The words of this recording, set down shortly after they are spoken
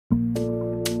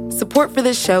Support for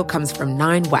this show comes from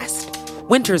 9 West.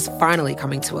 Winter's finally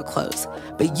coming to a close,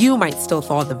 but you might still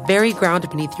thaw the very ground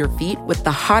beneath your feet with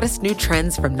the hottest new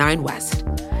trends from 9 West.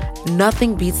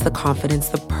 Nothing beats the confidence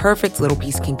the perfect little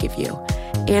piece can give you.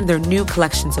 And their new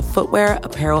collections of footwear,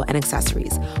 apparel, and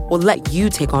accessories will let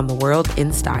you take on the world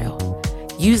in style.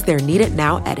 Use their Need It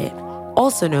Now edit,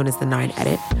 also known as the 9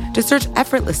 Edit, to search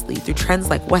effortlessly through trends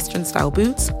like Western-style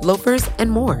boots, loafers, and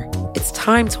more. It's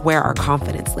time to wear our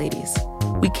confidence, ladies.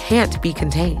 We can't be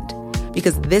contained,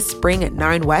 because this spring at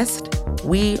 9 West,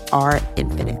 we are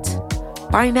infinite.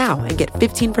 Buy now and get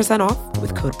 15% off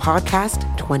with code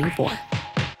PODCAST24.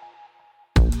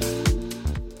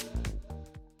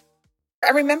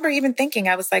 I remember even thinking,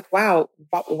 I was like, wow,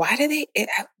 why do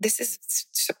this is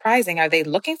surprising. Are they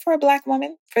looking for a Black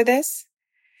woman for this?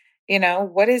 You know,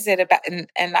 what is it about?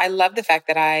 And I love the fact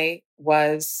that I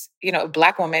was, a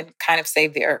Black woman kind of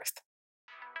saved the earth.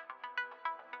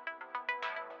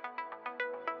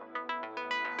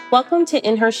 Welcome to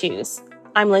In Her Shoes.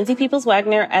 I'm Lindsay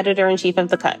Peoples-Wagner, editor-in-chief of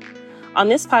The Cut. On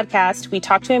this podcast, we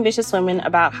talk to ambitious women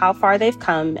about how far they've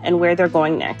come and where they're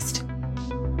going next.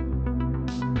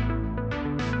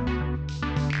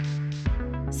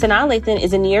 Sanaa Lathan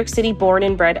is a New York City born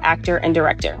and bred actor and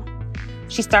director.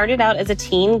 She started out as a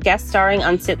teen, guest starring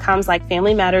on sitcoms like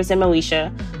Family Matters and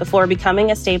Moesha, before becoming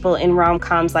a staple in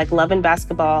rom-coms like Love and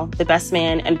Basketball, The Best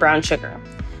Man, and Brown Sugar.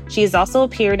 She has also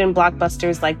appeared in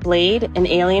blockbusters like Blade and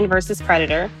Alien vs.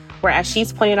 Predator, where, as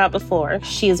she's pointed out before,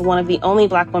 she is one of the only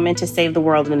Black women to save the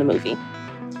world in the movie.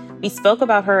 We spoke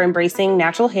about her embracing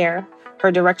natural hair,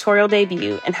 her directorial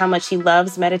debut, and how much she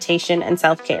loves meditation and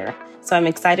self-care. So I'm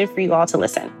excited for you all to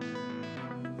listen.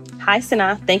 Hi,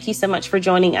 Sanaa. Thank you so much for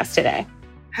joining us today.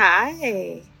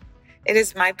 Hi. It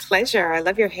is my pleasure. I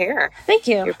love your hair. Thank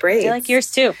you. Your braids. I like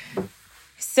yours too.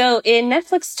 So in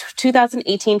Netflix's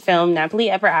 2018 film, Nappily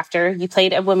Ever After, you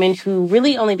played a woman who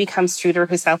really only becomes true to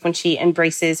herself when she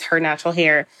embraces her natural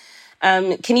hair.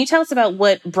 Can you tell us about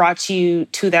what brought you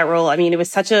to that role? I mean, it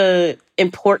was such a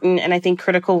important and I think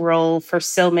critical role for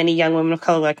so many young women of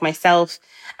color like myself,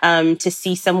 to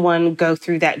see someone go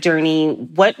through that journey.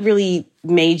 What really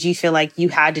made you feel like you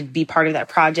had to be part of that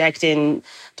project, and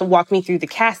to walk me through the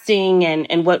casting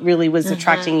and what really was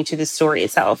attracting you to the story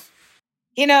itself?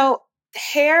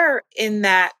 Hair in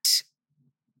that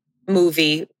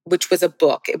movie, which was a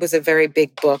book, it was a very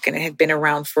big book and it had been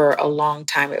around for a long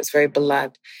time. It was very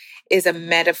beloved, is a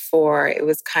metaphor. It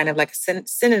was kind of like a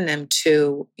synonym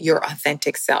to your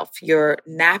authentic self, your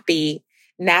nappy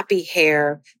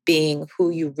hair being who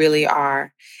you really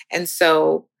are. And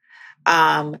so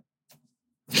I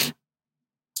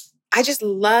just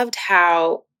loved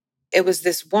how it was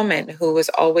this woman who was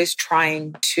always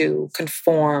trying to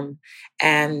conform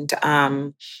and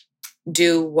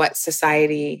do what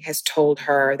society has told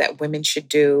her that women should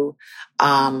do,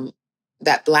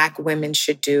 that Black women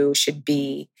should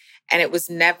be. And it was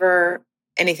never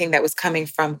anything that was coming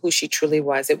from who she truly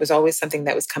was. It was always something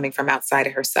that was coming from outside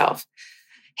of herself.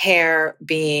 Hair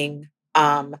being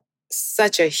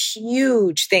such a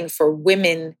huge thing for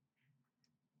women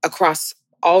across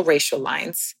all racial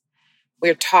lines.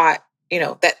 We're taught,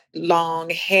 that long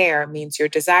hair means you're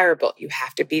desirable. You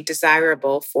have to be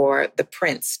desirable for the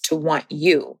prince to want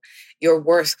you. Your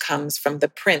worth comes from the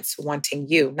prince wanting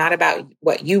you, not about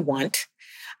what you want.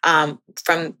 From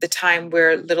the time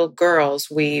we're little girls,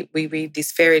 we read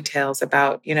these fairy tales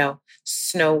about,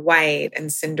 Snow White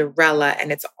and Cinderella.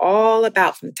 And it's all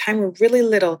about, from the time we're really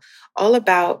little, all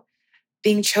about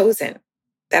being chosen,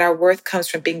 that our worth comes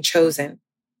from being chosen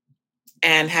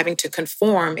and having to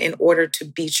conform in order to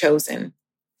be chosen.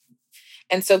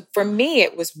 And so for me,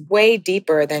 it was way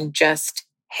deeper than just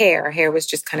hair. Hair was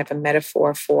just kind of a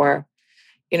metaphor for,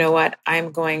 you know what,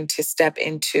 I'm going to step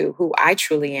into who I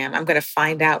truly am. I'm going to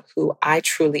find out who I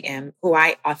truly am, who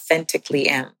I authentically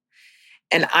am.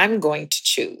 And I'm going to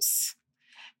choose.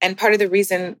 And part of the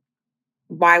reason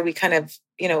why we kind of,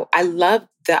 I love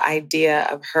the idea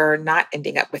of her not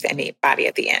ending up with anybody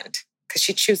at the end. Because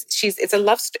it's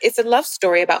a love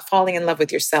story about falling in love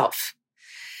with yourself.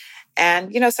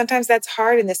 And, sometimes that's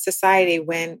hard in this society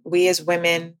when we as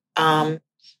women, and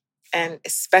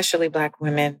especially Black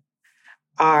women,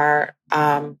 are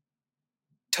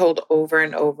told over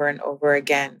and over and over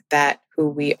again that who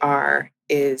we are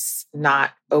is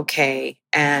not okay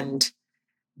and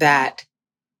that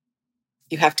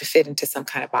you have to fit into some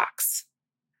kind of box.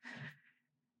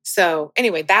 So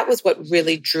anyway, that was what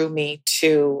really drew me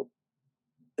to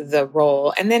the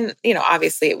role. And then,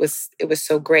 obviously it was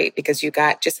so great because you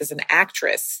got, just as an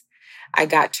actress, I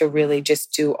got to really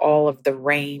just do all of the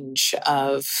range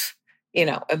of,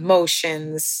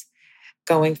 emotions,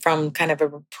 going from kind of a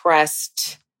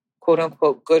repressed quote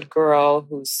unquote good girl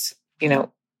who's,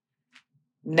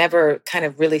 never kind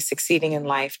of really succeeding in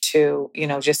life to,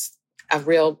 just a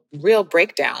real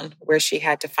breakdown where she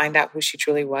had to find out who she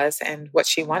truly was and what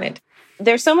she wanted.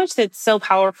 There's so much that's so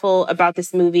powerful about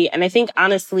this movie. And I think,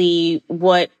 honestly,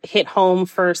 what hit home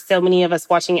for so many of us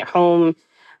watching at home,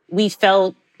 we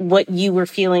felt what you were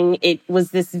feeling. It was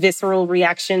this visceral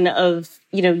reaction of,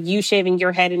 you shaving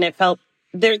your head. And it felt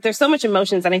there's so much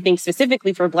emotions. And I think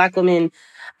specifically for Black women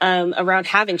around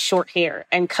having short hair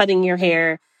and cutting your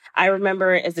hair. I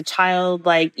remember as a child,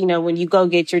 when you go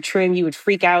get your trim, you would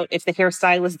freak out if the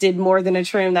hairstylist did more than a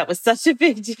trim. That was such a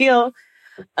big deal.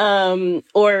 Or,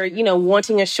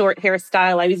 wanting a short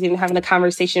hairstyle. I was even having a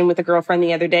conversation with a girlfriend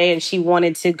the other day and she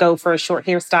wanted to go for a short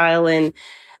hairstyle and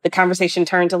the conversation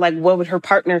turned to what would her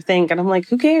partner think? And I'm like,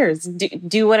 who cares?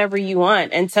 Do whatever you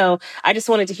want. And so I just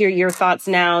wanted to hear your thoughts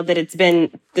now that it's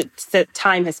been, that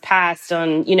time has passed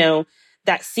on,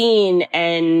 that scene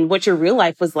and what your real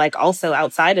life was like also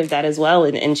outside of that as well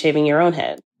and shaving your own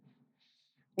head.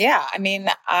 Yeah. I mean,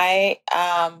 it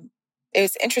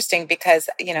was interesting because,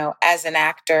 as an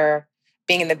actor,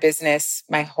 being in the business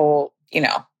my whole,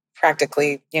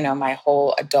 practically, my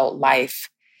whole adult life.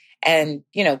 And,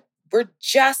 we're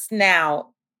just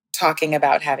now talking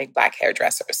about having Black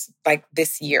hairdressers like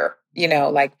this year,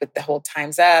 with the whole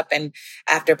Time's Up and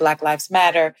after Black Lives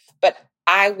Matter. But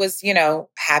I was,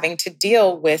 having to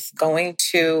deal with going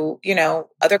to,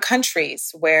 other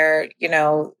countries where,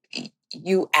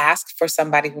 you ask for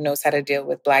somebody who knows how to deal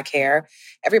with Black hair.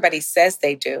 Everybody says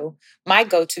they do. My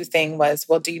go-to thing was,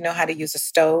 well, do you know how to use a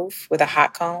stove with a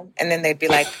hot comb? And then they'd be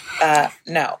like,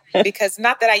 no. Because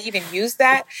not that I even use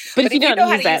that, but if you know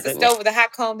how to use a stove with a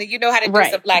hot comb, then you know how to do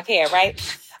right. some Black hair, right?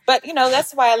 But,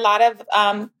 that's why a lot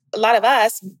of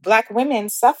us Black women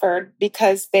suffered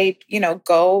because they,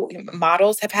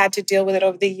 models have had to deal with it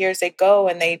over the years. They go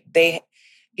and they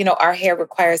our hair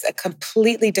requires a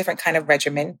completely different kind of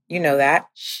regimen. You know that.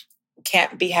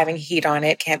 Can't be having heat on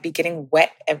it, can't be getting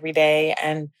wet every day.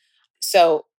 And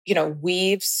so,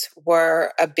 weaves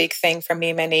were a big thing for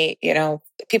me. Many,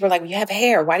 people are like, you have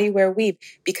hair. Why do you wear a weave?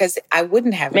 Because I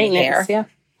wouldn't have any hair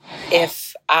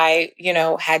if I,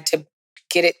 had to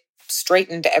get it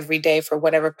straightened every day for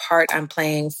whatever part I'm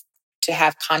playing to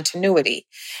have continuity.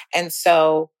 And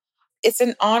so it's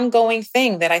an ongoing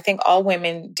thing that I think all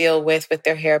women deal with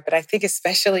their hair, but I think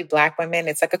especially Black women,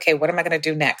 it's like, okay, what am I going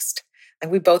to do next?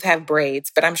 Like we both have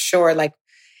braids, but I'm sure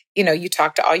you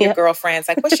talk to all your girlfriends,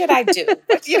 like, what should I do?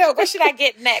 What should I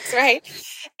get next? Right.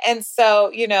 And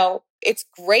so, it's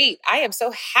great. I am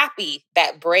so happy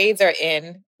that braids are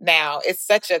in now. It's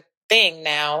such a thing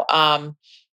now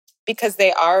because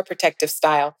they are a protective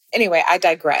style. Anyway, I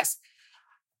digress.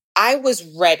 I was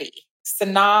ready.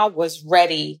 Sanaa was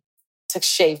ready to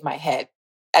shave my head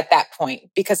at that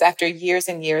point because after years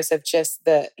and years of just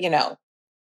the,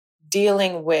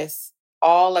 dealing with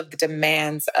all of the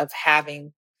demands of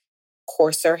having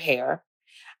coarser hair,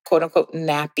 quote unquote,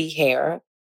 nappy hair.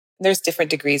 There's different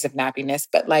degrees of nappiness,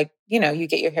 but you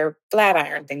get your hair flat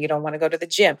ironed, then you don't want to go to the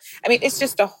gym. I mean, it's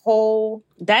just a whole...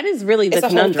 That is really the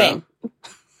conundrum.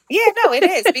 Yeah, no, it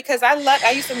is because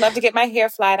I used to love to get my hair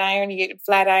flat ironed. You get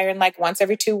flat iron once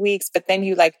every 2 weeks, but then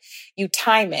you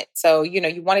time it. So,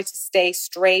 you want it to stay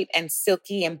straight and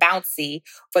silky and bouncy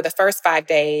for the first 5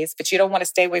 days, but you don't want to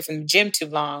stay away from the gym too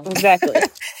long. Exactly.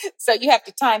 So you have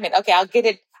to time it. Okay, I'll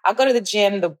go to the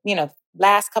gym the,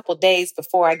 last couple of days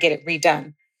before I get it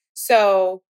redone.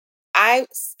 So I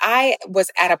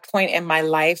was at a point in my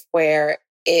life where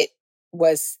it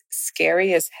was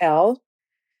scary as hell.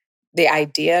 The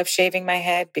idea of shaving my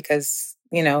head because,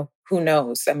 who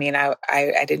knows? I mean, I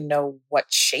didn't know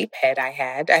what shape head I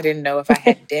had. I didn't know if I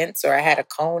had dents or I had a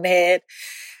cone head.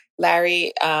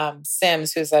 Larry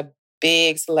Sims, who's a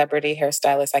big celebrity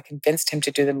hairstylist, I convinced him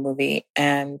to do the movie.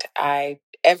 And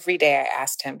every day I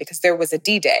asked him because there was a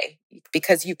D-Day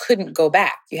because you couldn't go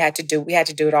back. We had to do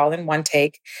it all in one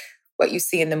take. What you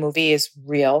see in the movie is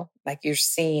real. Like you're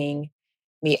seeing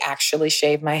me actually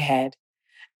shave my head.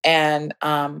 And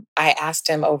I asked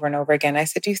him over and over again, I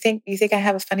said, do you think I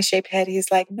have a funny shaped head?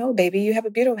 He's like, no, baby, you have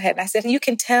a beautiful head. And I said, you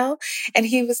can tell? And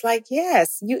he was like,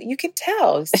 yes, you can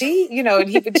tell. See, and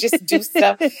he would just do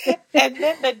stuff. And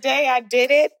then the day I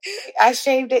did it, I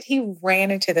shaved it. He ran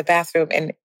into the bathroom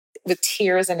and with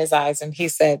tears in his eyes. And he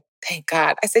said, thank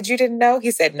God. I said, you didn't know?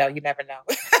 He said, no, you never know.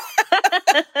 He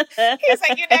was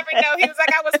like, you never know. He was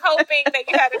like, I was hoping that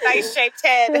you had a nice shaped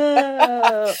head.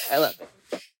 Oh, I love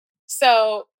it.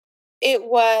 So it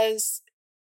was,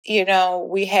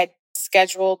 we had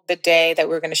scheduled the day that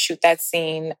we were going to shoot that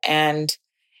scene. And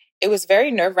it was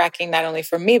very nerve-wracking, not only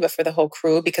for me, but for the whole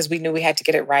crew, because we knew we had to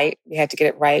get it right. We had to get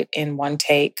it right in one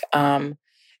take.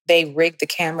 They rigged the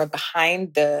camera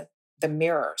behind the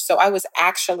mirror. So I was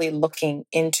actually looking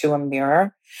into a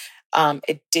mirror. I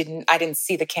didn't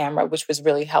see the camera, which was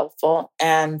really helpful.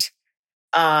 And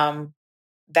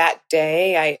that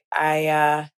day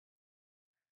I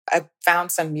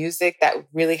found some music that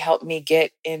really helped me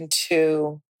get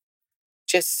into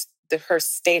just her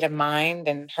state of mind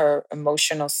and her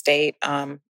emotional state,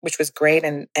 which was great.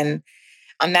 And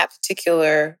on that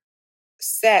particular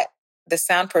set, the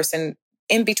sound person,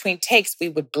 in between takes, we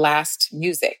would blast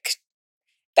music.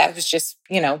 That was just,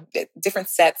 different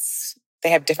sets, they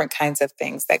have different kinds of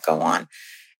things that go on.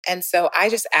 And so I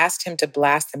just asked him to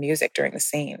blast the music during the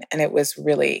scene, and it was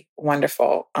really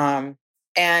wonderful. And,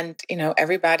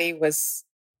 everybody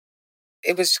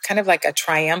it was kind of like a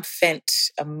triumphant,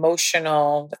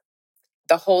 emotional,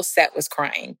 the whole set was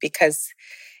crying because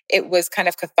it was kind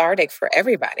of cathartic for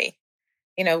everybody.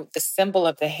 The symbol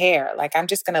of the hair, like, I'm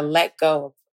just going to let go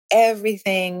of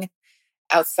everything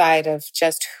outside of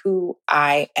just who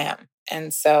I am.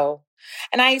 And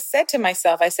I said to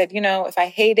myself, I said, if I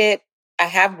hate it, I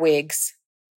have wigs.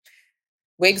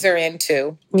 Wigs are in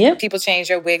too. Yep. People change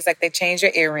their wigs like they change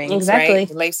their earrings, exactly.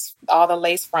 right? All the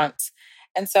lace fronts.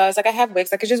 And so I was like, I have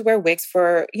wigs. I could just wear wigs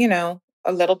for,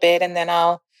 a little bit. And then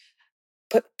I'll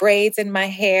put braids in my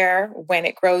hair when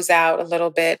it grows out a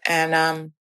little bit.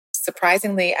 And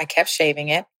surprisingly, I kept shaving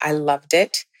it. I loved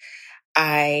it.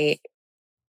 I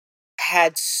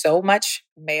had so much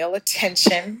male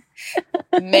attention.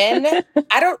 Men,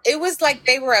 it was like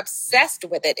they were obsessed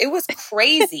with it. It was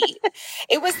crazy.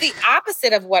 It was the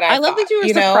opposite of what I thought. love that you were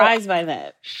surprised by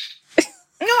that.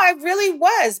 No, I really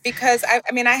was, because I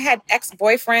had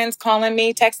ex-boyfriends calling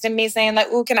me, texting me saying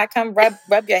like, "Ooh, can I come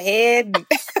rub your head?"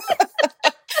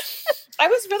 I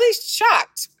was really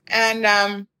shocked.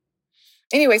 And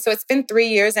anyway, so it's been 3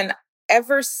 years, and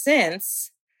ever since,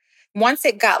 once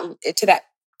it got to that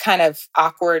kind of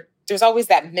awkward, there's always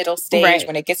that middle stage, right,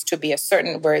 when it gets to be a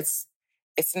certain where it's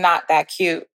not that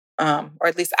cute, or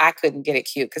at least I couldn't get it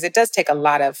cute, because it does take a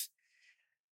lot of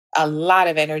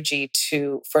energy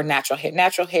for natural hair.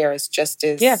 Natural hair is just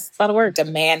as it's a lot of work,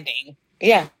 demanding.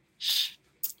 Yeah.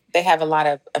 They have a lot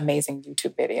of amazing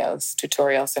YouTube videos,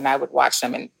 tutorials, and I would watch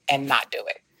them and not do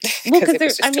it.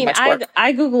 Because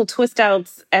I Google twist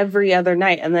outs every other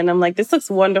night, and then I'm like, this looks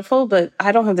wonderful, but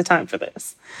I don't have the time for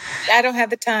this. I don't have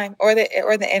the time or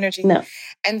the energy. No.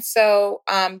 And so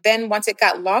then once it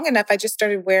got long enough, I just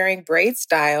started wearing braid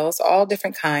styles, all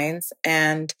different kinds.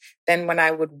 And then when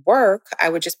I would work, I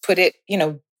would just put it,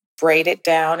 braid it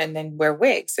down and then wear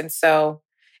wigs. And so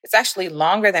it's actually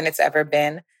longer than it's ever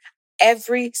been.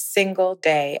 Every single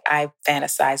day, I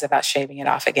fantasize about shaving it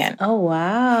off again. Oh,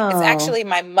 wow. It's actually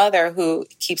my mother who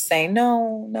keeps saying,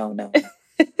 no.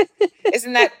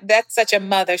 Isn't that's such a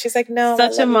mother? She's like, no.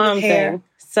 Such a mom thing.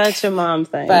 Such a mom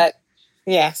thing. But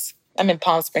yes, I'm in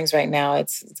Palm Springs right now.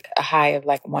 It's a high of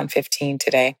like 115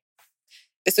 today.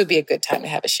 This would be a good time to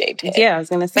have a shaved head. Yeah, I was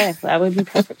going to say, that would be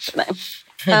perfect for them.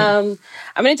 I'm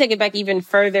going to take it back even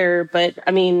further, but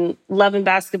Love and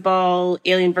Basketball,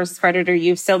 Alien vs. Predator,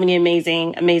 you have so many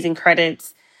amazing, amazing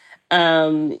credits.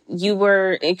 You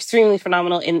were extremely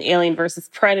phenomenal in Alien vs.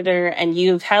 Predator, and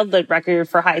you've held the record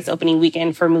for highest opening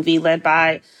weekend for a movie led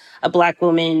by a Black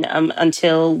woman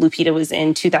until Lupita was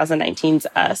in 2019's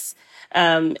Us.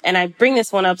 And I bring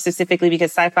this one up specifically because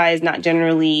sci-fi is not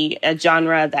generally a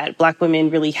genre that Black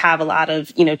women really have a lot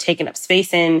of, taken up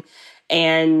space in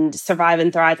and survive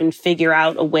and thrive and figure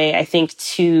out a way, I think,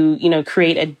 to,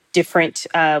 create a different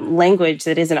language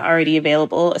that isn't already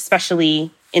available, especially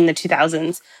in the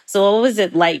 2000s. So what was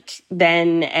it like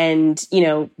then? And,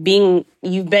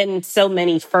 you've been so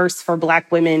many firsts for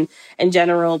Black women in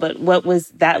general, but what was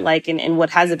that like? And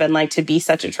what has it been like to be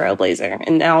such a trailblazer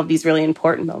in all of these really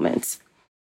important moments?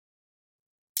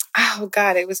 Oh,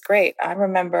 God, it was great. I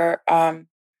remember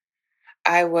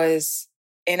I was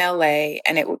in LA,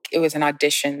 and it was an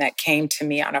audition that came to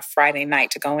me on a Friday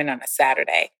night to go in on a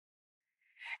Saturday.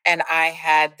 And I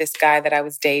had this guy that I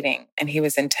was dating, and he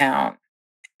was in town,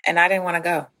 and I didn't want to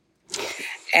go.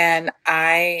 And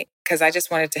because I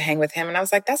just wanted to hang with him. And I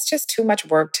was like, that's just too much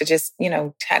work to just,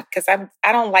 because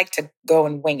I don't like to go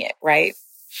and wing it, right?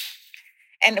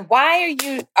 And why are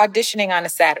you auditioning on a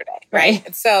Saturday, right?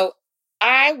 And so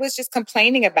I was just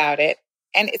complaining about it.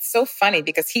 And it's so funny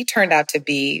because he turned out to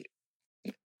be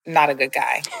not a good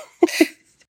guy.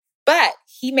 But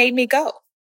he made me go.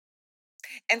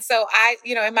 And so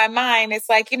in my mind, it's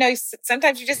like,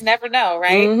 sometimes you just never know,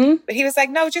 right? Mm-hmm. But he was like,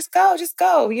 no, just go.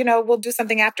 We'll do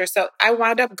something after. So I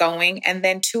wound up going. And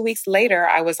then 2 weeks later,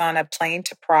 I was on a plane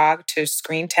to Prague to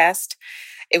screen test.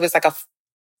 It was like a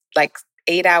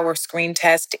 8-hour screen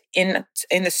test in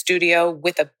the studio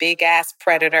with a big ass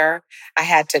predator. I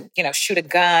had to, shoot a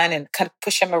gun and kind of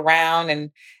push him around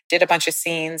and did a bunch of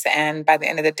scenes. And by the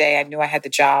end of the day, I knew I had the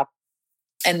job.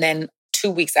 And then 2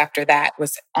 weeks after that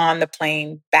was on the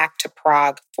plane back to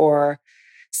Prague for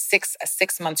a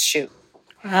 6-month shoot.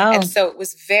 Wow. And so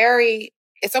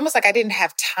it's almost like I didn't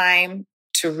have time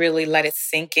to really let it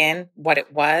sink in what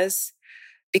it was,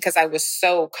 because I was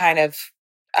so kind of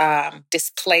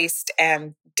displaced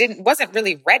and wasn't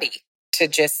really ready to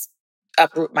just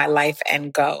uproot my life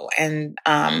and go. And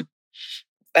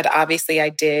but obviously I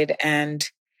did, and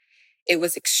it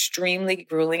was extremely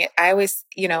grueling. I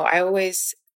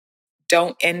always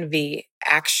don't envy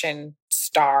action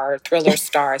thriller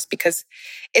stars, because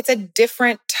it's a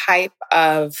different type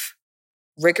of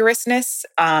rigorousness.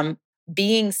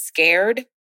 Being scared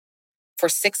for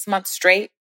 6 months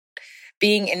straight,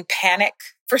 being in panic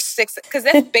for because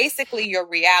that's basically your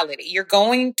reality. You're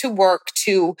going to work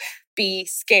to be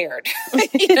scared,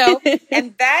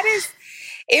 and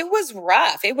it was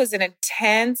rough. It was an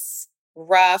intense,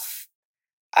 rough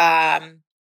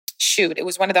shoot. It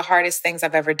was one of the hardest things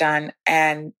I've ever done.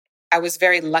 And I was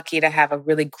very lucky to have a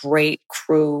really great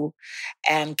crew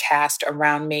and cast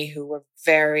around me who were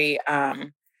very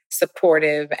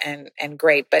supportive and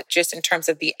great. But just in terms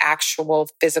of the actual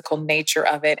physical nature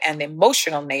of it and the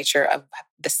emotional nature of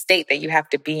the state that you have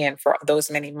to be in for those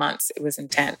many months, it was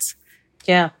intense.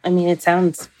 Yeah. I mean, it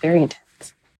sounds very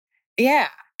intense. Yeah.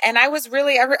 And I was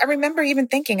really, I remember even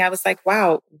thinking, I was like,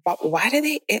 wow, why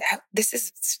do this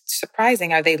is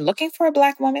surprising. Are they looking for a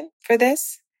Black woman for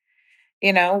this?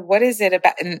 What is it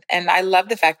about? And I love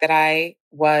the fact that I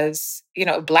was,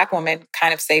 a Black woman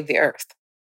kind of saved the earth.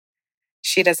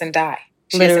 She doesn't die.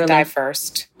 She doesn't die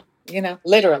first,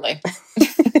 literally.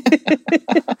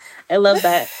 I love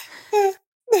that.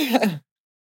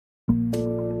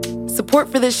 Support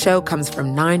for this show comes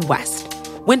from 9 West.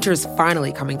 Winter's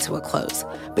finally coming to a close,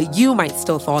 but you might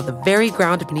still thaw the very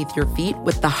ground beneath your feet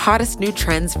with the hottest new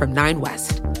trends from 9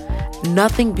 West.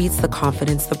 Nothing beats the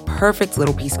confidence the perfect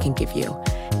little piece can give you.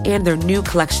 And their new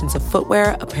collections of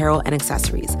footwear, apparel, and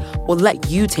accessories will let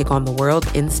you take on the world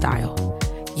in style.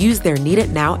 Use their Need It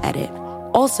Now edit,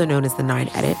 also known as the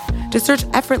 9 Edit, to search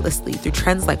effortlessly through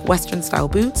trends like Western-style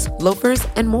boots, loafers,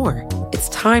 and more. It's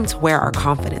time to wear our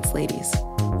confidence, ladies.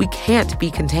 We can't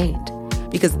be contained,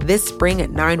 because this spring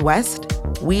at 9 West,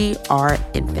 we are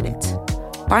infinite.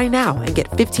 Buy now and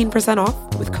get 15%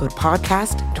 off with code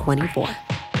PODCAST24.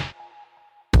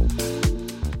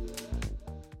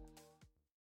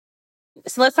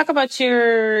 So let's talk about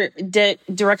your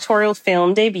directorial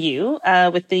film debut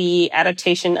with the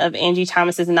adaptation of Angie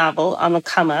Thomas's novel On the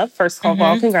Come Up. First of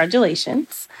all,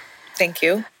 congratulations. Thank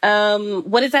you.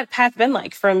 What has that path been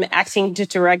like, from acting to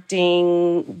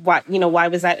directing? Why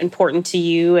was that important to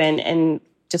you? And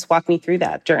just walk me through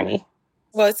that journey.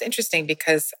 Well, it's interesting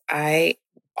because I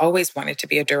always wanted to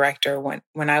be a director.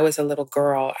 When I was a little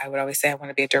girl, I would always say I want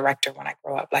to be a director when I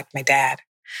grow up, like my dad.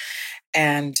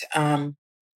 And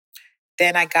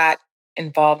then I got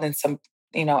involved in some,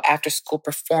 after school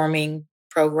performing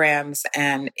programs,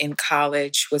 and in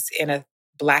college was in a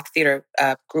Black theater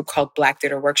group called Black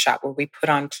Theater Workshop, where we put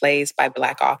on plays by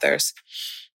Black authors.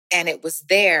 And it was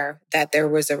there that there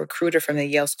was a recruiter from the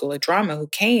Yale School of Drama who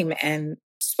came and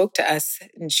spoke to us.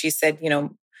 And she said,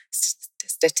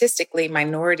 statistically,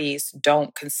 minorities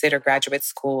don't consider graduate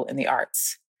school in the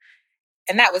arts.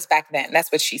 And that was back then.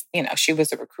 That's what she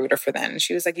was a recruiter for then. And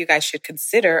she was like, you guys should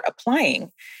consider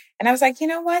applying. And I was like, you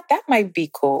know what? That might be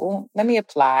cool. Let me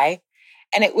apply.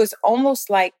 And it was almost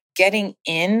like getting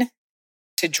in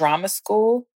to drama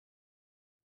school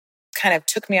kind of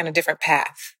took me on a different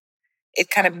path. It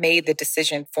kind of made the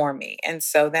decision for me. And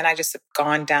so then I just have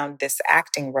gone down this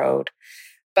acting road.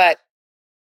 But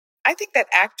I think that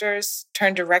actors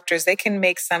turn directors, they can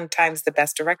make sometimes the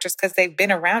best directors because they've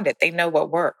been around it. They know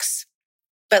what works.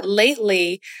 But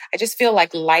lately, I just feel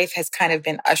like life has kind of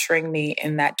been ushering me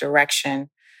in that direction.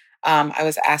 I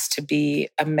was asked to be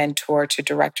a mentor to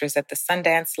directors at the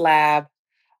Sundance Lab.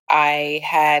 I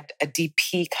had a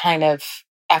DP kind of,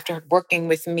 after working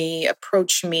with me,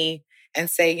 approach me and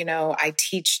say, I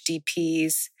teach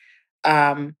DPs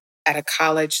at a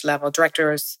college level,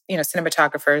 directors,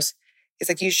 cinematographers. He's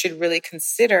like, you should really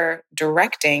consider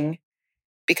directing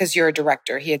because you're a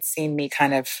director. He had seen me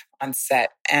kind of on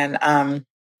set. And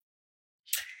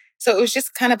so it was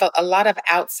just kind of a lot of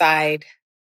outside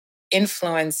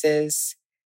influences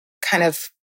kind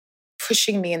of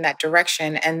pushing me in that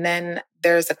direction. And then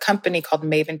there's a company called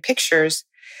Maven Pictures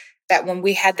that when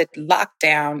we had the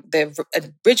lockdown, the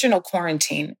original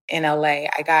quarantine in LA,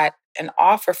 I got an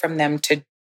offer from them to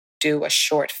do a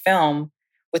short film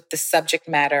with the subject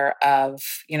matter of,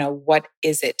 what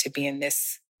is it to be in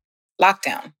this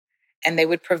lockdown? And they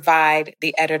would provide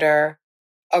the editor,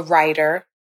 a writer,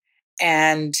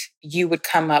 and you would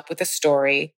come up with a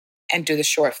story and do the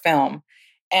short film.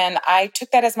 And I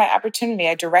took that as my opportunity.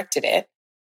 I directed it,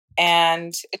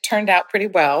 and it turned out pretty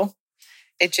well.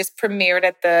 It just premiered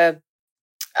at the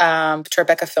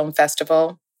Tribeca Film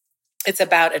Festival. It's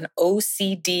about an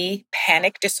OCD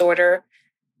panic disorder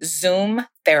Zoom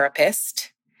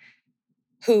therapist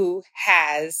who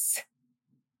has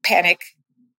panic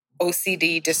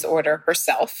OCD disorder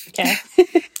herself. Okay.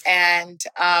 And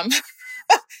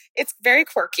it's very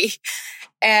quirky.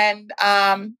 And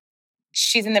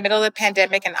she's in the middle of the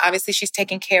pandemic, and obviously she's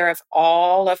taking care of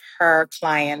all of her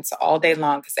clients all day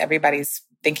long because everybody's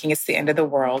thinking it's the end of the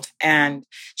world. And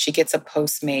she gets a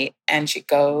Postmate, and she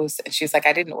goes and she's like,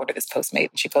 I didn't order this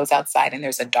Postmate. And she goes outside, and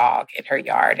there's a dog in her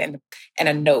yard and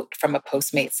a note from a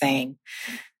Postmate saying,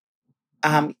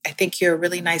 I think you're a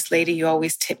really nice lady. You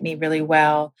always tip me really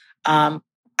well.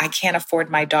 I can't afford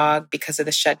my dog because of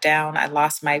the shutdown. I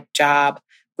lost my job.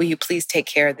 Will you please take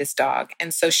care of this dog?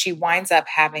 And so she winds up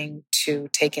having to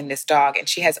take in this dog, and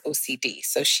she has OCD.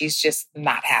 So she's just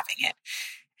not having it.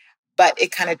 But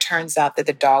it kind of turns out that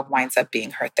the dog winds up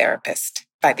being her therapist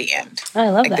by the end. I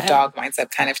love that. The dog winds up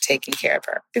kind of taking care of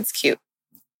her. It's cute.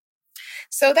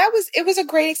 So it was a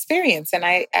great experience. And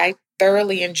I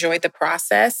thoroughly enjoyed the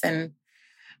process. And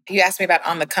you asked me about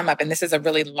On the Come Up, and this is a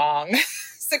really long,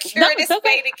 circuitous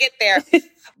way to get there.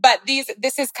 But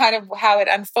this is kind of how it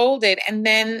unfolded. And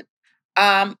then,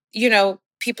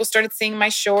 people started seeing my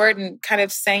short and kind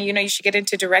of saying, you should get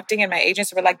into directing. And my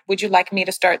agents were like, would you like me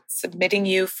to start submitting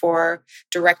you for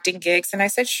directing gigs? And I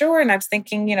said, sure. And I was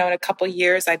thinking, in a couple of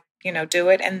years, I'd, do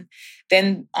it. And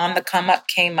then On the Come Up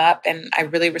came up, and I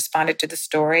really responded to the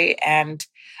story. And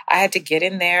I had to get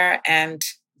in there and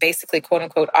basically, quote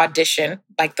unquote, audition,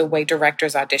 like the way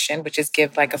directors audition, which is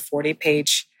give like a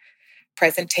 40-page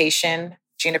presentation.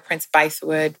 Gina Prince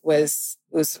Bythewood was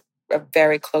a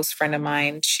very close friend of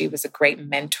mine. She was a great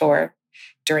mentor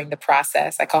during the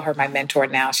process. I call her my mentor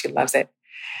now. She loves it.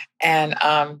 And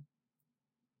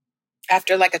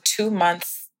after like a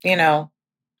 2-month,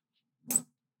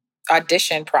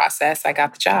 audition process, I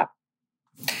got the job.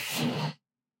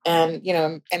 And,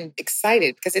 and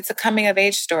excited because it's a coming of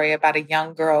age story about a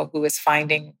young girl who is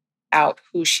finding out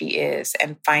who she is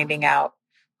and finding out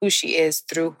who she is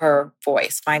through her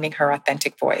voice, finding her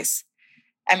authentic voice.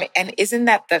 I mean, and isn't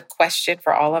that the question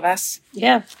for all of us?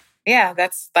 Yeah. Yeah,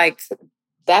 that's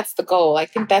the goal. I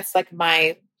think that's like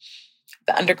the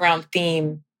underground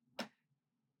theme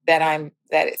that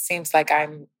it seems like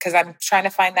because I'm trying to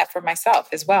find that for myself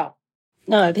as well.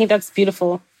 No, I think that's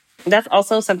beautiful. That's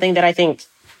also something that I think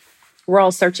we're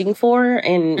all searching for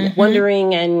and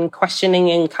wondering and questioning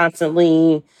and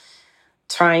constantly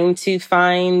trying to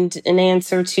find an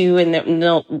answer to, and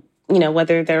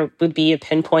whether there would be a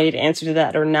pinpointed answer to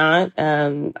that or not.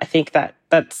 I think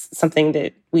that's something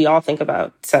that we all think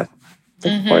about. So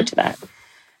looking forward to that.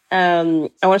 I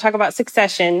want to talk about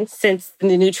Succession since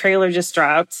the new trailer just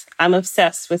dropped. I'm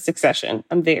obsessed with Succession.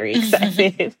 I'm very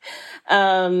excited.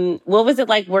 What was it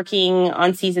like working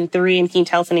on season 3? And can you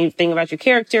tell us anything about your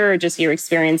character or just your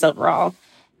experience overall?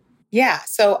 Yeah.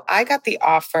 So I got the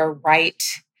offer right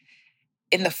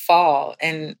in the fall,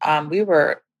 and we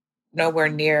were nowhere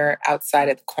near outside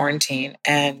of quarantine.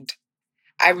 And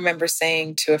I remember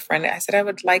saying to a friend, I said, I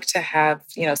would like to have,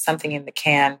 something in the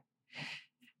can,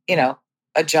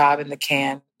 a job in the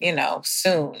can,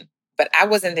 soon. But I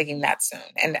wasn't thinking that soon.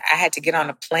 And I had to get on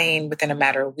a plane within a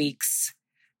matter of weeks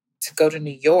to go to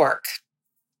New York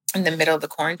in the middle of the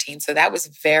quarantine. So that was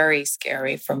very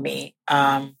scary for me.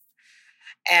 And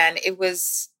it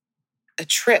was a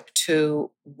trip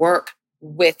to work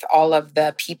with all of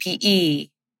the PPE.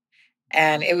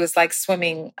 And it was like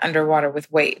swimming underwater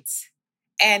with weights.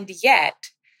 And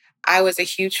yet, I was a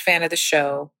huge fan of the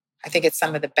show. I think it's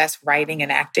some of the best writing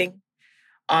and acting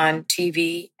on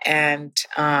TV. And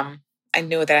I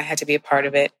knew that I had to be a part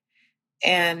of it.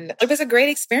 And it was a great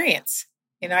experience.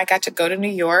 I got to go to New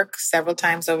York several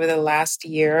times over the last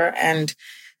year and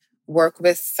work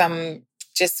with some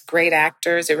just great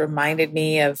actors. It reminded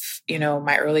me of,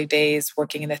 my early days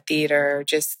working in the theater,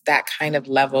 just that kind of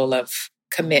level of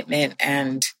commitment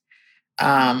and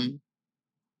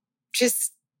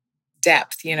just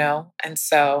depth, And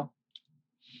so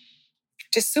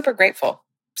just super grateful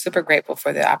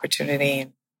for the opportunity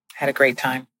and had a great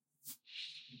time.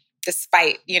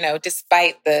 despite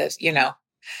the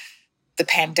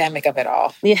pandemic of it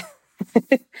all. Yeah.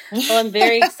 Well, I'm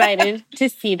very excited to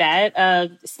see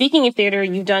that. Speaking of theater,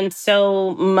 you've done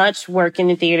so much work in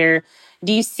the theater.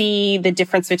 Do you see the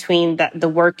difference between the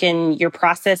work and your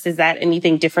process? Is that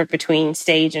anything different between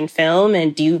stage and film?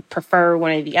 And do you prefer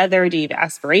one or the other? Do you have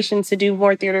aspirations to do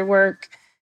more theater work?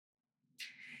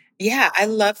 Yeah, I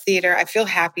love theater. I feel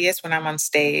happiest when I'm on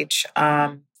stage.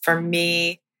 For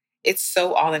me, it's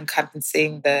so all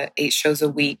encompassing, the 8 shows a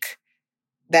week,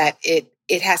 that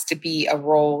it has to be a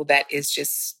role that is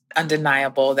just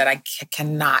undeniable, that I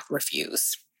cannot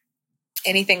refuse.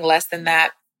 Anything less than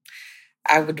that,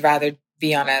 I would rather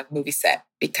be on a movie set,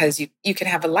 because you can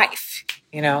have a life,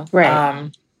 you know. Right.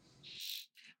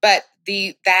 But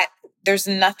there's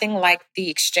nothing like the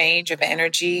exchange of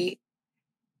energy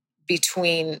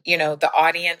between, the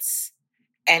audience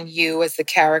and you as the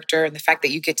character, and the fact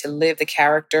that you get to live the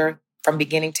character from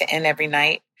beginning to end every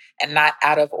night and not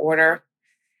out of order.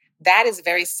 That is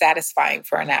very satisfying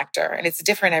for an actor. And it's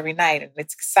different every night, and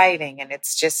it's exciting. And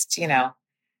it's just,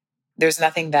 there's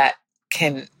nothing that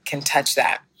can touch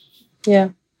that. Yeah.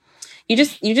 You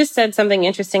just said something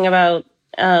interesting about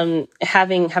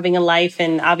having a life,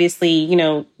 and obviously,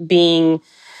 being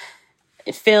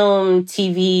film,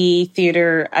 TV,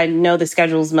 theater. I know the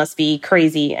schedules must be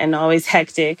crazy and always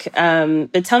hectic.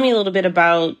 But tell me a little bit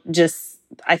about just,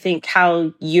 I think,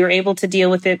 how you're able to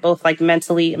deal with it, both like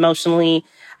mentally, emotionally.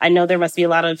 I know there must be a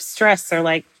lot of stress, or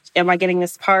like, am I getting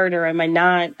this part or am I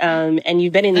not? And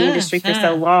you've been in the industry for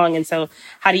so long. And so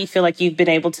how do you feel like you've been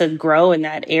able to grow in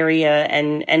that area?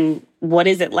 And what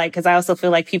is it like? Because I also feel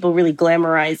like people really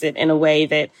glamorize it in a way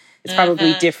that is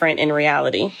probably different in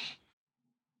reality.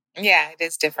 Yeah, it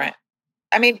is different.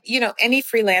 I mean, any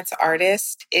freelance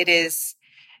artist,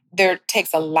 there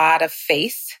takes a lot of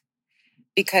faith,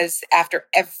 because after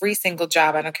every single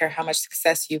job, I don't care how much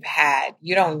success you've had,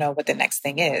 you don't know what the next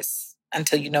thing is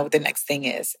until you know what the next thing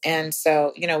is. And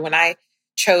so, when I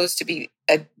chose to be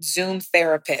a Zoom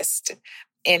therapist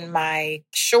in my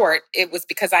short, it was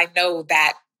because I know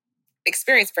that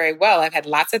experience very well. I've had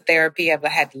lots of therapy. I've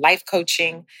had life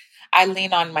coaching. I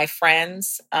lean on my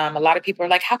friends. A lot of people are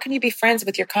like, how can you be friends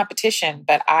with your competition?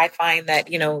 But I find that,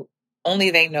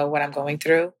 only they know what I'm going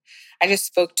through. I just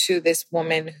spoke to this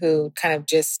woman who kind of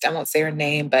I won't say her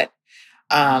name, but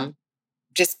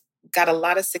just got a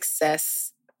lot of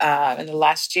success in the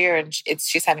last year. And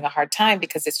she's having a hard time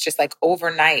because it's just like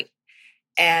overnight.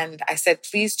 And I said,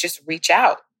 please just reach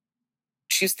out.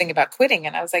 She was thinking about quitting.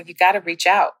 And I was like, you got to reach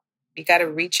out. You got to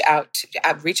reach out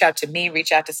to me,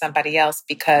 reach out to somebody else,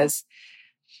 because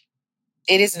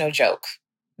it is no joke.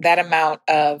 That amount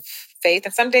of faith.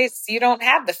 And some days you don't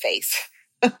have the faith.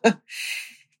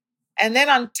 And then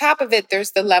on top of it,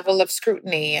 there's the level of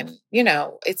scrutiny. And,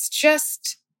 it's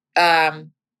just, I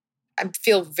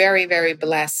feel very, very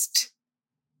blessed.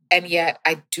 And yet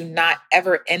I do not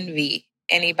ever envy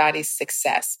anybody's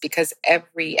success, because at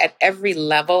every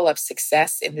level of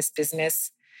success in this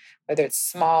business, whether it's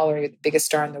small or the biggest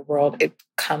star in the world, it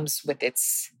comes with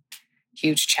its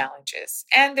huge challenges.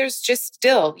 And there's just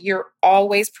still, you're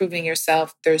always proving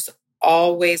yourself. There's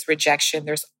always rejection.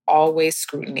 There's always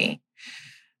scrutiny.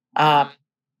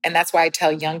 And that's why I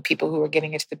tell young people who are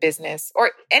getting into the business,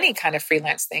 or any kind of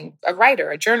freelance thing, a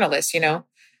writer, a journalist,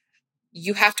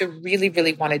 you have to really,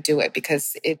 really want to do it,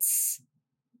 because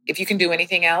if you can do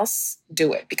anything else,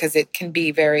 do it, because it can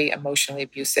be very emotionally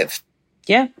abusive.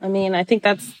 Yeah. I mean, I think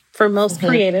that's for most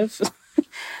creative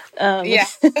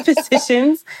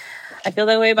positions. I feel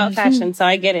that way about fashion, so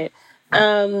I get it.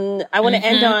 I want to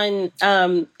end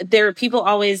on, people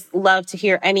always love to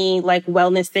hear any like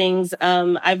wellness things.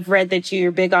 I've read that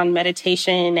you're big on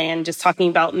meditation and just talking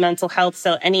about mental health.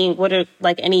 So what are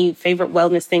like any favorite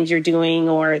wellness things you're doing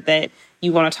or that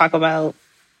you want to talk about?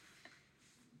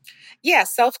 Yeah,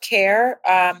 self-care.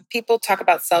 People talk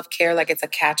about self-care like it's a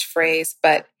catchphrase,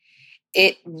 but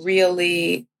it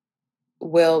really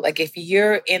will, like, if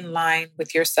you're in line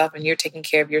with yourself and you're taking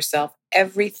care of yourself,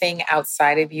 everything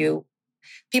outside of you,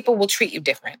 people will treat you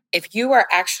different. If you are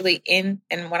actually and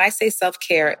when I say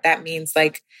self-care, that means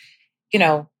like,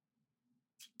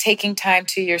 taking time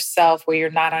to yourself where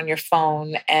you're not on your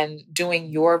phone and doing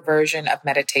your version of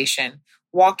meditation,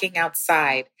 walking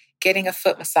outside, getting a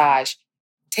foot massage,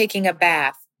 taking a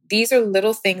bath. These are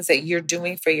little things that you're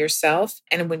doing for yourself.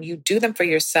 And when you do them for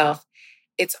yourself,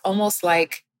 it's almost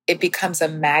like it becomes a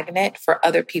magnet for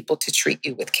other people to treat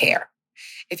you with care.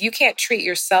 If you can't treat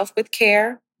yourself with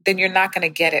care, then you're not going to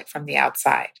get it from the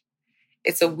outside.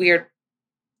 It's a weird,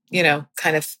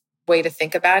 kind of way to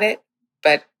think about it,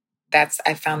 but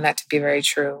I found that to be very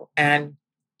true. And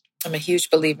I'm a huge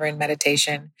believer in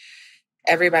meditation.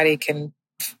 Everybody can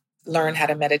learn how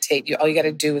to meditate. All you got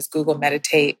to do is Google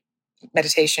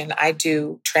meditation. I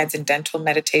do transcendental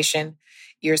meditation.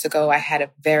 Years ago, I had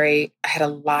a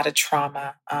lot of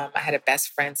trauma. I had a best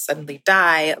friend suddenly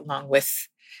die, along with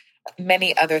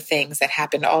many other things that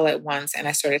happened all at once. And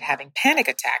I started having panic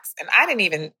attacks. And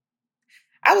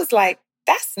I was like,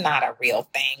 that's not a real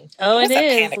thing. Oh, it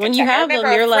is. When you have them,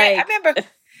 you're like...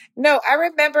 I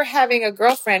remember having a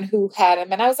girlfriend who had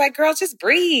them. And I was like, girl, just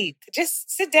breathe.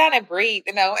 Just sit down and breathe,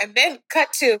 And then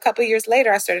cut to a couple of years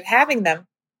later, I started having them.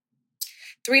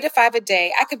 3 to 5 a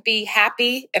day. I could be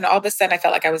happy. And all of a sudden, I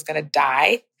felt like I was going to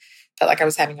die. Felt like I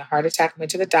was having a heart attack. I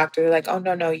went to the doctor. They're like, oh,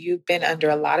 no, you've been under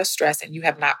a lot of stress and you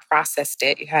have not processed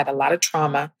it. You had a lot of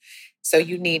trauma. So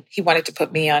he wanted to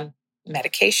put me on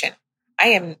medication. I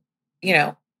am,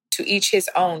 to each his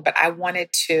own, but I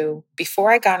wanted to, before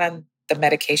I got on the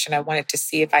medication, I wanted to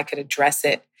see if I could address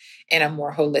it in a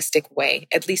more holistic way,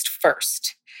 at least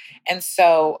first. And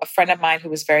so a friend of mine who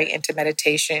was very into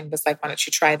meditation was like, why don't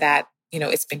you try that?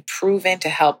 It's been proven to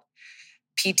help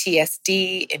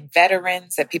PTSD in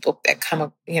veterans, that people that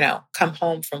come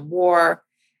home from war.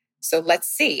 So let's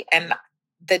see. And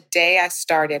the day I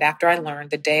started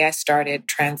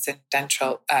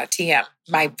transcendental TM,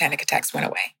 my panic attacks went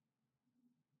away.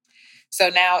 So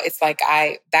now it's like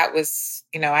I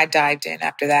dived in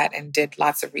after that and did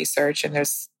lots of research. And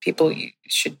there's people, you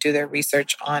should do their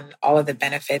research on all of the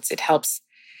benefits. It helps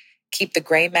keep the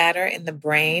gray matter in the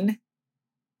brain.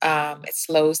 It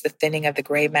slows the thinning of the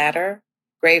gray matter.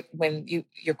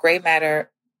 Your gray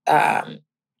matter,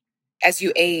 as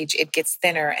you age, it gets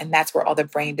thinner, and that's where all the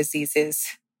brain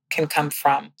diseases can come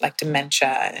from, like dementia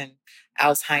and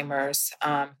Alzheimer's.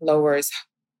 Lowers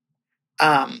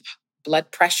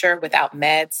blood pressure without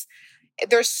meds.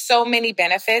 There's so many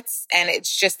benefits, and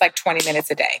it's just like 20 minutes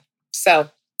a day.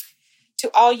 So to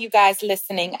all you guys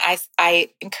listening, I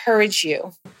encourage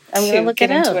you to get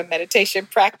into a meditation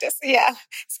practice. Yeah,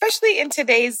 especially in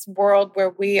today's world where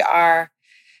we are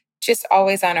just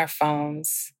always on our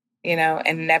phones,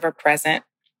 and never present.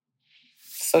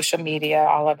 Social media,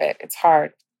 all of it. It's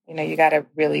hard. You got to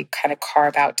really kind of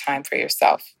carve out time for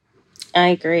yourself. I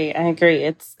agree.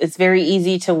 It's very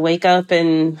easy to wake up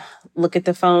and look at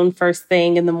the phone first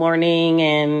thing in the morning,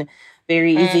 and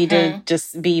very easy to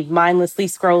just be mindlessly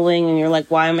scrolling, and you're like,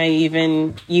 why am I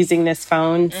even using this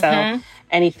phone? So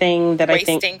anything that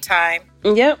wasting time.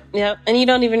 Yep. And you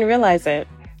don't even realize it.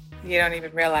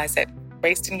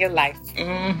 Wasting your life.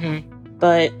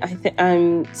 But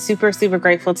I'm super, super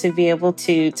grateful to be able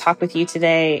to talk with you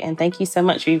today. And thank you so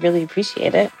much. We really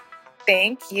appreciate it.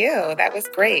 Thank you. That was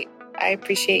great. I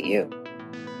appreciate you.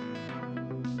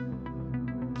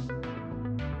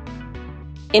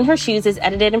 In Her Shoes is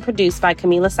edited and produced by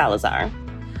Camila Salazar.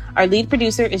 Our lead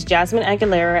producer is Jasmine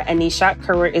Aguilera, and Nishat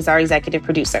Kurwart is our executive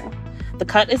producer. The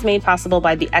Cut is made possible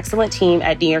by the excellent team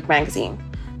at New York Magazine.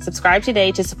 Subscribe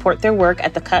today to support their work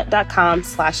at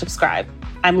thecut.com/subscribe.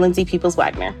 I'm Lindsay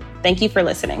Peoples-Wagner. Thank you for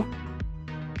listening.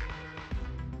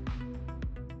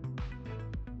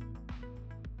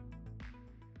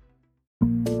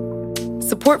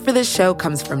 Support for this show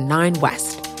comes from 9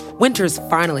 West. Winter's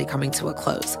finally coming to a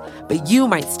close, but you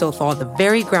might still thaw the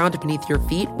very ground beneath your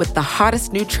feet with the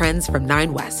hottest new trends from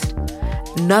 9 West.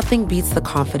 Nothing beats the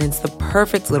confidence the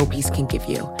perfect little piece can give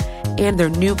you. And their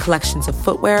new collections of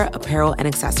footwear, apparel, and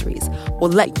accessories will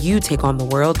let you take on the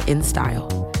world in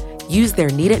style. Use their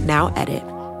Need It Now edit,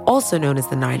 also known as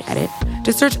the 9 Edit,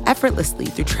 to search effortlessly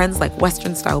through trends like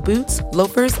Western-style boots,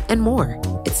 loafers, and more.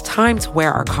 It's time to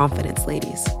wear our confidence,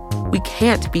 ladies. We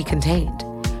can't be contained,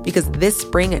 because this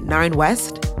spring at 9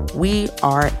 West, we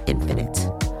are infinite.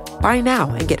 Buy now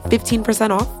and get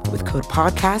 15% off with code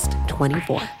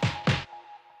PODCAST24.